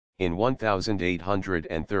In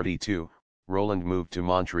 1832, Rolland moved to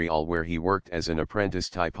Montreal where he worked as an apprentice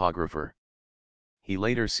typographer. He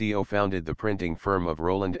later co-founded the printing firm of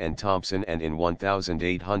Rolland and Thompson and in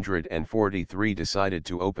 1843 decided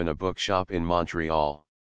to open a bookshop in Montreal.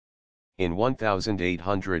 In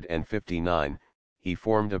 1859, he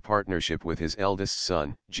formed a partnership with his eldest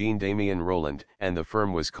son, Jean-Damien Rolland, and the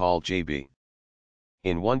firm was called J.B.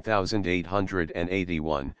 In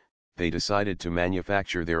 1881, they decided to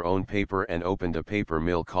manufacture their own paper and opened a paper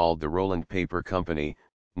mill called the Rolland Paper Company,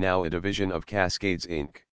 now a division of Cascades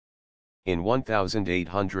Inc. In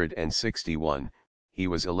 1861, he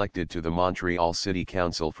was elected to the Montreal City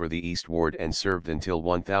Council for the East Ward and served until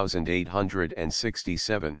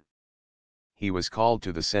 1867. He was called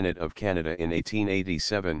to the Senate of Canada in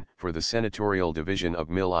 1887 for the senatorial division of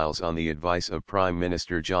Mille Isles on the advice of Prime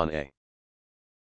Minister John A.